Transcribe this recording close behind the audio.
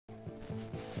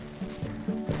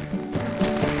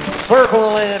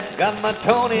circling, got my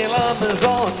Tony Lamas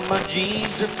on, my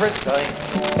jeans are fresh tight.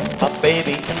 My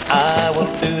baby and I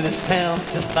will do this town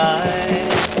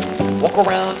tonight. Walk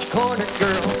around your corner,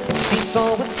 girl,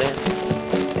 seesaw with them.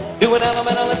 Do an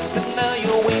elemental lift and now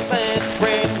you'll wave and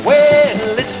friend.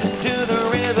 Well, listen to the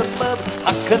rhythm of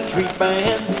a country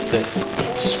band.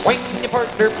 Swing your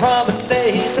partner,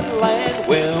 promenade the land.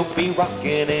 We'll be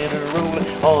rocking and rolling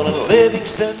on a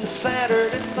Livingston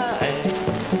Saturday night.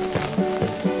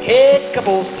 Head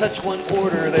couples touch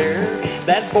 1/4 there.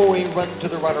 That boy run to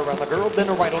the right around the girl, then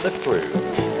a right or left through.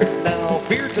 Turn now,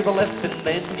 veer to the left and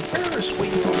then you Ferris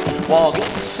wheel. Walk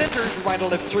in center, right or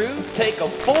left through. Take a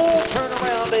full turn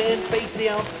around and face the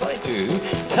outside too.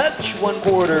 Touch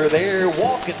 1/4 there,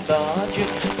 walk and dodge.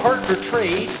 Partner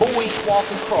trade, boys walk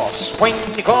across. Swing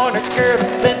the corner, girl,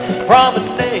 then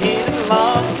promenade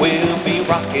along. We'll be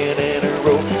rocking and a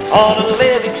roll on a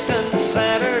Livingston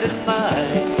Saturday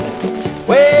night.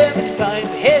 Well, it's time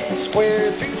to head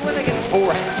square through when I get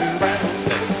forehand to right.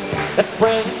 That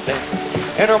friend then,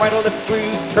 and a right or left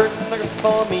through, turn the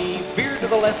for me, veer to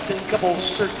the left and couple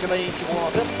circulate. You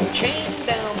walk up, chain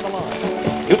down the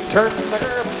line. You turn the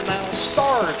curve now,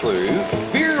 star through,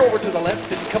 veer over to the left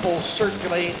and couple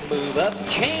circulate, move up,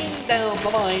 chain down the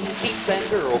line, keep that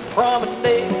girl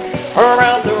promenade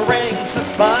around the rings of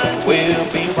fine. We'll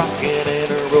be rocking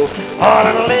in a row on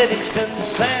a Livingston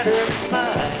Saturday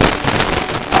night.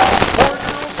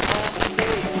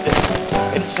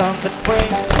 And something brings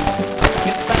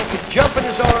get back and jump in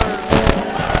his arms.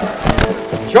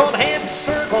 Join hands,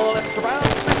 circle, left around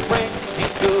the ring. He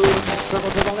goes, circle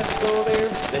to the left, go there.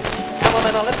 Then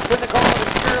elemental left in the corner,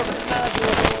 girl, and now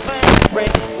you'll be playing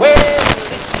break. Well,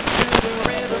 listen to the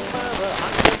rhythm of a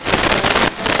hot country band.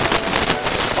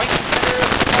 Swing the girl,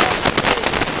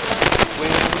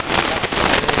 we'll be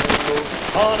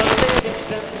on a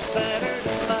Livingston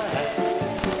Saturday night.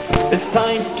 This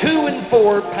time 2 and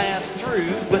 4 pass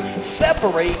through, but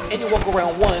separate and you walk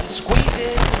around 1, squeeze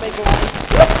in, make a line,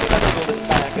 up to the middle and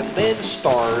back, and then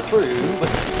star through. But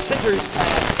scissors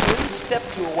pass through, step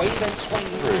to a wave and swing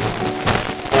through.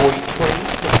 Boy trade,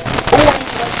 boy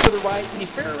left to the right, and you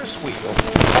Ferris wheel.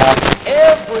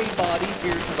 Everybody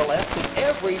veer to the left, and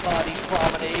everybody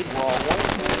promenade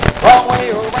wrong way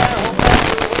around.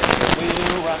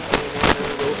 We'll rock it in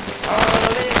a row on a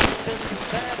Livingston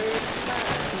Saturday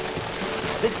night.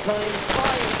 This time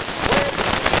slide, square,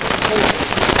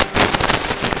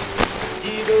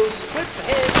 you go split the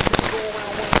head, you go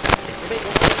around 1, you make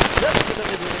a line just to the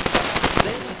middle,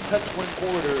 then touch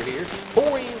 1/4 here.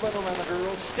 Boy, run around the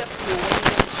girl, step to the wing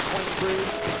and swing through.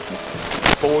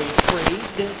 Boy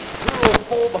trade, girl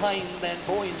pull behind that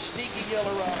boy and sneaky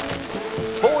yellow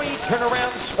ride. Boy turn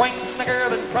around, swing the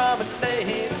girl and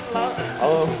promenade along.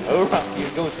 Oh, rock, he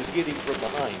goes to get him from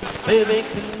behind.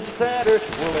 Livingston Saturday,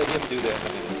 we'll let him do that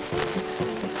in a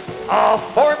minute. All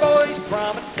 4 boys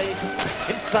promenade,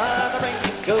 inside the ring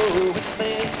you go, and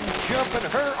then jump in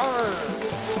her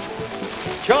arms.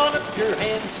 Join up your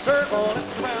hands, circle it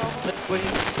around the way.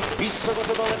 We circle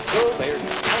to the left, go there.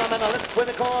 Elemental left with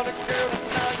a corner, girl, and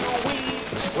now you're weave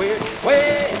square.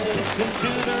 Well, listen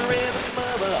to the rhythm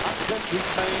of a hot country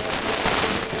band.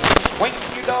 Swing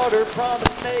your daughter,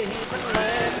 promenade the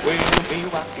land. We'll be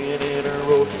rocking in a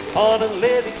row on a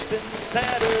Livingston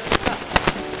Saturday night.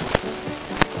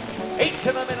 8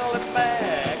 to the middle and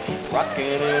back, rocking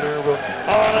in a row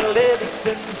on a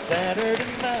Livingston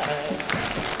Saturday night.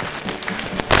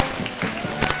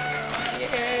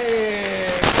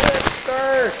 Yeah, good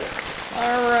start.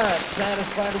 All right,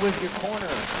 satisfied with your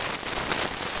corner.